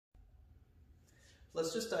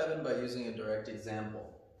Let's just dive in by using a direct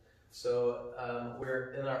example. So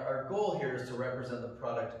our goal here is to represent the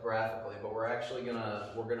product graphically, but we're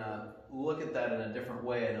gonna look at that in a different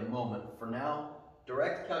way in a moment. For now,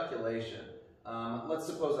 direct calculation. Let's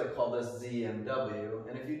suppose I call this Z and W,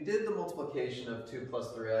 and if you did the multiplication of 2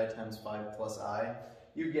 plus 3i times 5 plus I,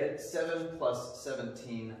 you get 7 plus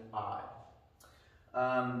 17i.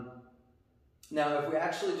 Now, if we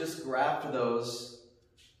actually just graphed those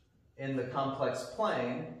in the complex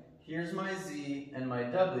plane, here's my Z and my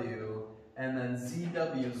W, and then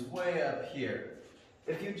ZW is way up here.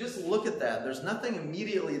 If you just look at that, there's nothing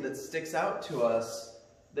immediately that sticks out to us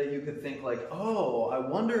that you could think like, oh, I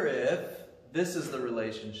wonder if this is the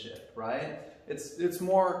relationship, right? It's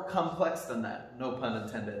more complex than that, no pun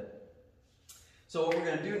intended. So what we're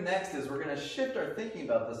going to do next is we're going to shift our thinking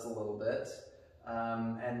about this a little bit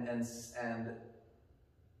and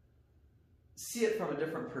see it from a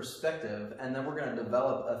different perspective, and then we're going to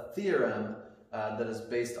develop a theorem that is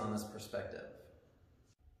based on this perspective.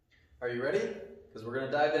 Are you ready? Because we're going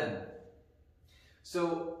to dive in.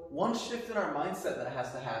 So one shift in our mindset that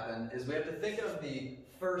has to happen is we have to think of the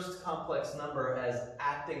first complex number as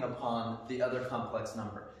acting upon the other complex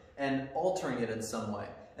number and altering it in some way.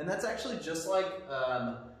 And that's actually just like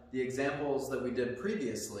the examples that we did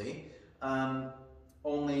previously,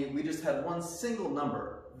 only we just had one single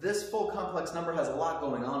number. This full complex number has a lot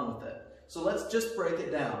going on with it. So let's just break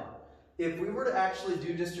it down. If we were to actually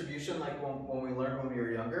do distribution like when we learned when we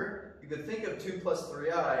were younger, you could think of 2 plus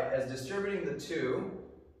 3i as distributing the 2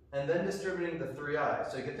 and then distributing the 3i.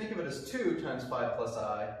 So you could think of it as 2 times 5 plus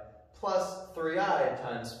I plus 3i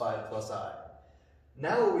times 5 plus I.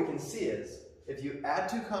 Now what we can see is, if you add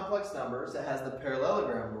two complex numbers, it has the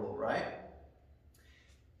parallelogram rule, right?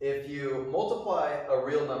 If you multiply a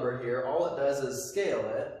real number here, all it does is scale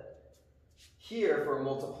it. Here, for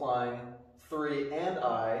multiplying 3 and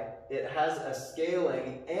I, it has a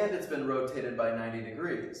scaling and it's been rotated by 90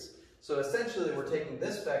 degrees. So essentially we're taking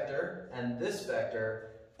this vector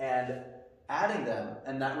and adding them,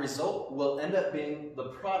 and that result will end up being the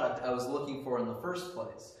product I was looking for in the first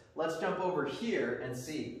place. Let's jump over here and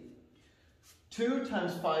see. 2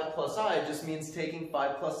 times 5 plus I just means taking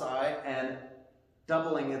 5 plus I and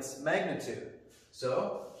doubling its magnitude.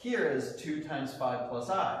 So here is 2 times 5 plus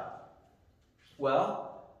I. Well,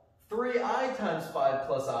 3i times 5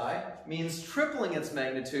 plus I means tripling its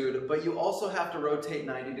magnitude, but you also have to rotate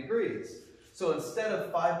 90 degrees. So instead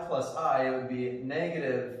of 5 plus I, it would be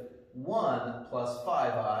negative 1 plus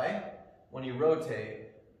 5i when you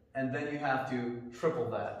rotate, and then you have to triple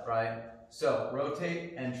that, right? So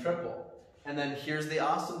rotate and triple. And then here's the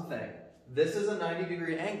awesome thing. This is a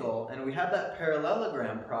 90-degree angle, and we have that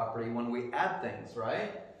parallelogram property when we add things,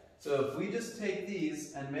 right? So if we just take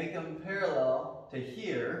these and make them parallel to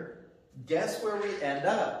here, guess where we end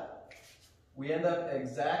up? We end up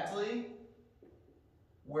exactly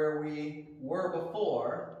where we were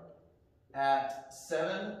before at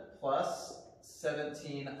 7 plus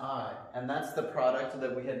 17i. And that's the product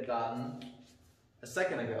that we had gotten a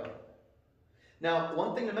second ago. Now,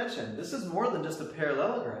 one thing to mention, this is more than just a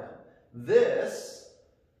parallelogram. This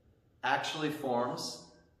actually forms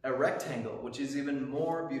a rectangle, which is even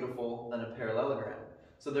more beautiful than a parallelogram.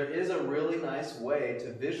 So there is a really nice way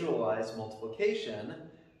to visualize multiplication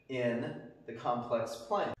in the complex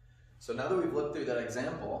plane. So now that we've looked through that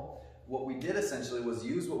example, what we did essentially was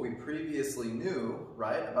use what we previously knew,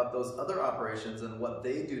 right, about those other operations and what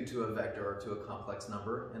they do to a vector or to a complex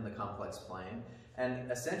number in the complex plane.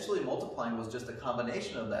 And essentially multiplying was just a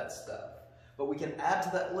combination of that stuff. But we can add to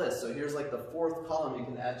that list. So here's like the fourth column you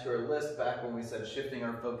can add to our list back when we said shifting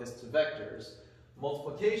our focus to vectors.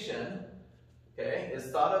 Multiplication, okay,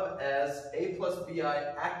 is thought of as a plus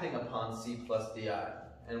bi acting upon c plus di.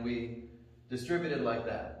 And we distribute it like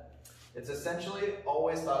that. It's essentially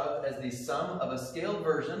always thought of as the sum of a scaled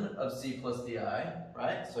version of c plus di,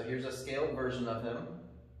 right? So here's a scaled version of him,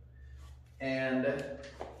 and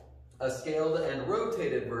a scaled and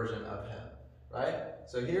rotated version of him, right?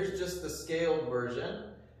 So here's just the scaled version,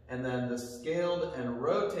 and then the scaled and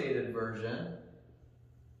rotated version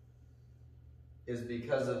is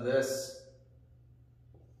because of this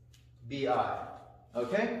bi,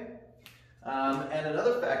 okay? And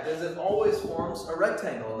another fact is it always forms a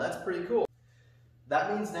rectangle, and that's pretty cool.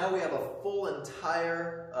 That means now we have a full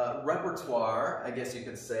entire repertoire, I guess you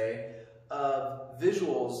could say, of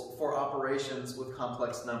visuals for operations with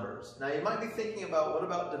complex numbers. Now you might be thinking about, what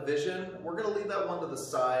about division? We're going to leave that one to the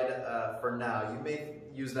side for now. You may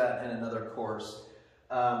use that in another course.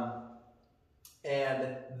 And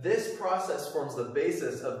this process forms the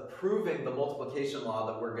basis of proving the multiplication law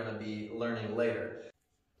that we're going to be learning later.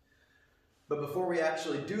 But before we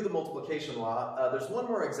actually do the multiplication law, there's one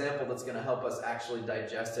more example that's going to help us actually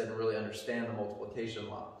digest it and really understand the multiplication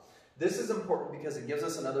law. This is important because it gives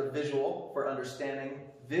us another visual for understanding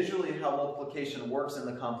visually how multiplication works in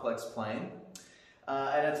the complex plane.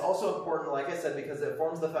 And it's also important, like I said, because it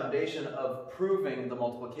forms the foundation of proving the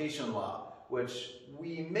multiplication law, which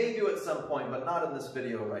we may do at some point, but not in this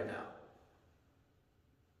video right now.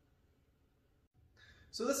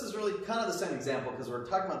 So this is really kind of the same example because we're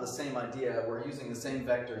talking about the same idea. We're using the same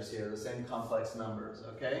vectors here, the same complex numbers,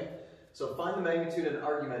 okay? So find the magnitude and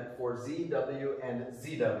argument for ZW and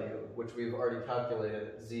ZW, which we've already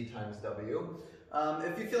calculated, Z times W.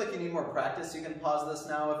 If you feel like you need more practice, you can pause this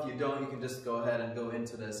now. If you don't, you can just go ahead and go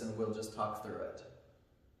into this and we'll just talk through it.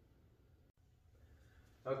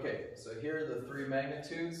 Okay, so here are the three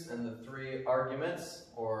magnitudes and the three arguments,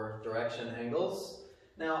 or direction angles.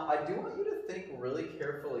 Now, I do want you to think really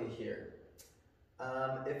carefully here.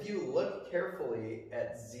 If you look carefully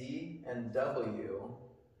at Z and W,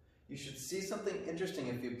 you should see something interesting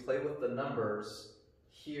if you play with the numbers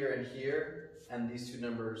here and these two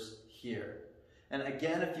numbers here. And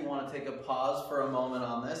again, if you want to take a pause for a moment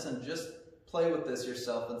on this and just play with this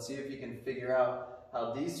yourself and see if you can figure out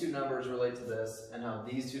how these two numbers relate to this and how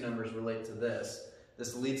these two numbers relate to this.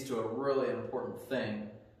 This leads to a really important thing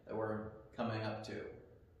that we're coming up to.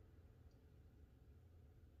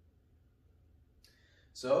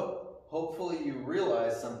 So, hopefully you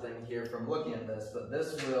realize something here from looking at this, but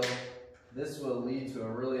this will lead to a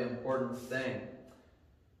really important thing.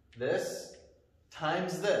 This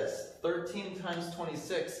times this, 13 times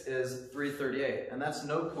 26 is 338, and that's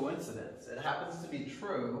no coincidence. It happens to be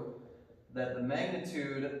true that the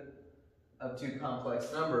magnitude of two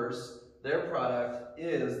complex numbers, their product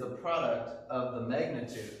is the product of the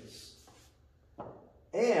magnitudes.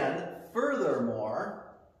 And furthermore,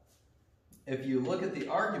 if you look at the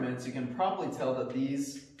arguments, you can probably tell that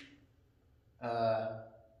these,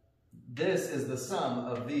 this is the sum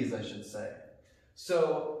of these, I should say.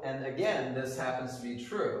 So, and again, this happens to be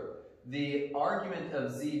true. The argument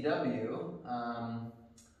of ZW,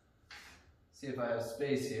 see if I have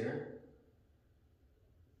space here.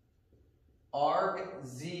 Arg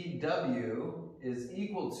ZW is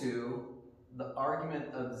equal to the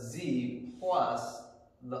argument of Z plus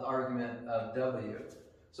the argument of W.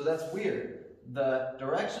 So that's weird. The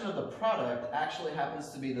direction of the product actually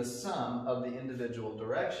happens to be the sum of the individual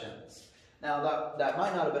directions. Now that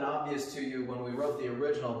might not have been obvious to you when we wrote the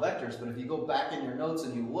original vectors, but if you go back in your notes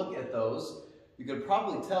and you look at those, you could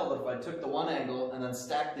probably tell that if I took the one angle and then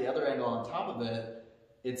stacked the other angle on top of it,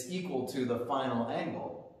 it's equal to the final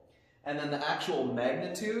angle. And then the actual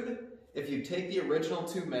magnitude, if you take the original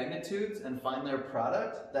two magnitudes and find their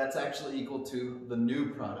product, that's actually equal to the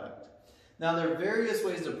new product. Now there are various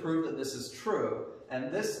ways to prove that this is true,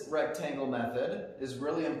 and this rectangle method is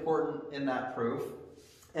really important in that proof,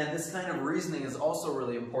 and this kind of reasoning is also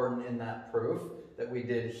really important in that proof that we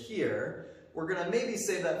did here. We're going to maybe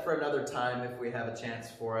save that for another time if we have a chance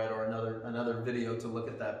for it, or another video to look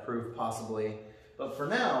at that proof possibly. But for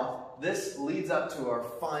now, this leads up to our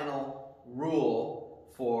final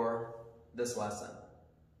rule for this lesson.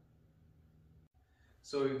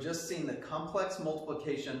 So we've just seen that complex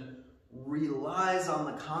multiplication relies on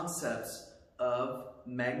the concepts of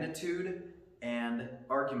magnitude and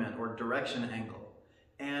argument, or direction angle.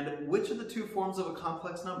 And which of the two forms of a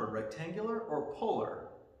complex number, rectangular or polar,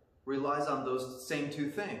 relies on those same two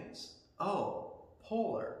things? Oh,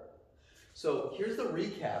 polar. So here's the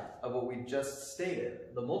recap of what we just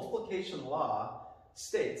stated. The multiplication law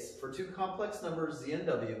states for two complex numbers Z and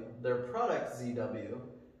W, their product ZW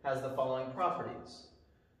has the following properties.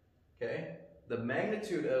 Okay? The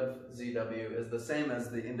magnitude of ZW is the same as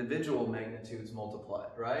the individual magnitudes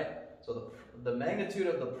multiplied, right? So the magnitude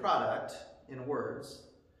of the product, in words,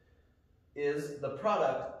 is the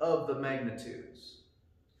product of the magnitudes.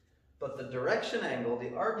 But the direction angle,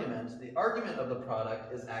 the argument of the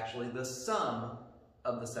product is actually the sum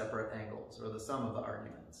of the separate angles, or the sum of the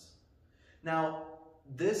arguments. Now,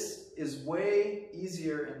 this is way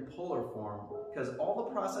easier in polar form, because all the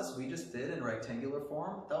process we just did in rectangular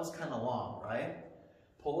form, that was kind of long, right?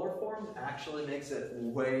 Polar form actually makes it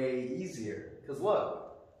way easier, because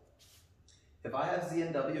look, if I have Z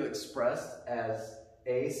and W expressed as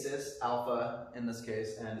A cis alpha in this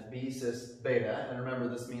case, and B cis beta, and remember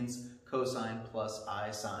this means cosine plus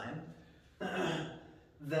I sine,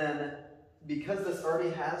 then because this already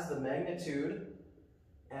has the magnitude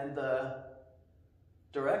and the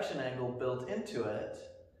direction angle built into it,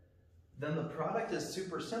 then the product is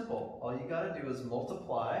super simple. All you gotta do is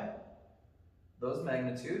multiply those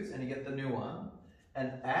magnitudes and you get the new one,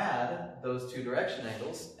 and add those two direction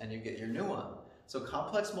angles, and you get your new one. So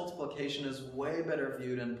complex multiplication is way better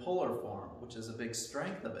viewed in polar form, which is a big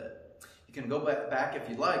strength of it. You can go back if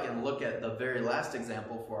you like and look at the very last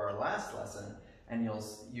example for our last lesson, and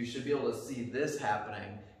you should be able to see this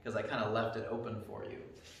happening because I kind of left it open for you.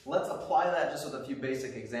 Let's apply that just with a few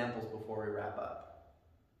basic examples before we wrap up.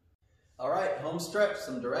 All right, home stretch,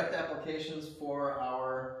 some direct applications for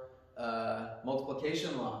our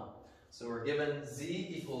multiplication law. So we're given z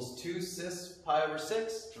equals 2 cis pi over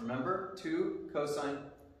 6. Remember, 2 cosine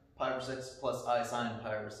pi over 6 plus I sine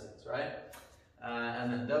pi over 6, right?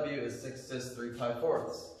 And then w is 6 cis 3 pi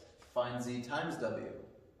fourths. Find z times w.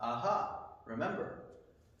 Aha, remember.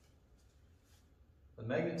 The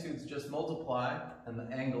magnitudes just multiply and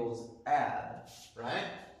the angles add, right?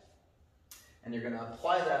 And you're going to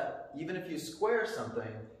apply that even if you square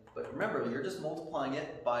something, but remember, you're just multiplying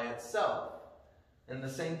it by itself. And the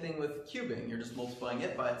same thing with cubing, you're just multiplying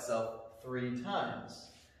it by itself 3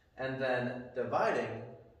 times. And then dividing,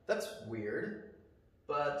 that's weird,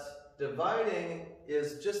 but dividing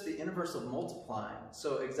is just the inverse of multiplying.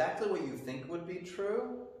 So exactly what you think would be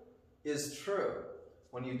true is true.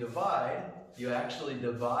 When you divide, you actually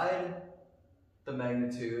divide the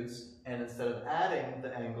magnitudes, and instead of adding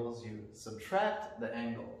the angles, you subtract the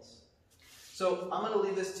angles. So I'm going to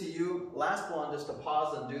leave this to you. Last one, just to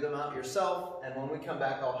pause and do them out yourself, and when we come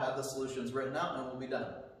back, I'll have the solutions written out and we'll be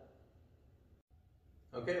done.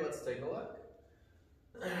 Okay, let's take a look.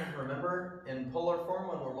 Remember, in polar form,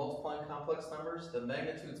 when we're multiplying complex numbers, the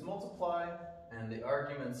magnitudes multiply and the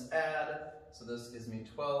arguments add. So this gives me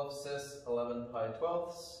 12 cis 11 pi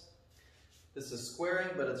twelfths. This is squaring,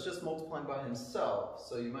 but it's just multiplying by himself.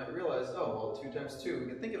 So you might realize, oh, well, 2 times 2, we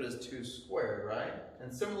can think of it as 2 squared, right?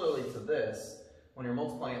 And similarly to this, when you're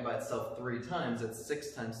multiplying it by itself 3 times, it's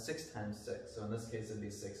 6 times 6 times 6. So in this case, it'd be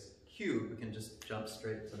 6 cubed. We can just jump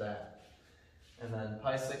straight to that. And then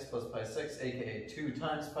pi 6 plus pi 6, aka 2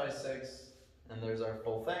 times pi 6. And there's our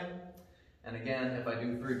full thing. And again, if I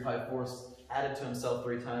do 3 pi fourths added to himself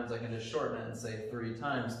 3 times, I can just shorten it and say 3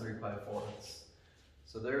 times 3 pi fourths.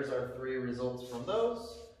 So there's our 3 results from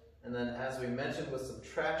those. And then as we mentioned with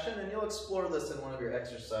subtraction, and you'll explore this in one of your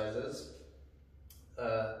exercises,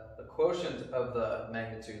 the quotient of the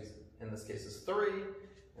magnitudes in this case is 3,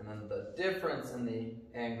 and then the difference in the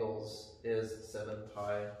angles is 7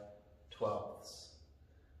 pi twelfths.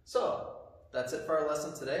 So that's it for our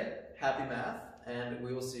lesson today. Happy math, and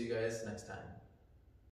we will see you guys next time.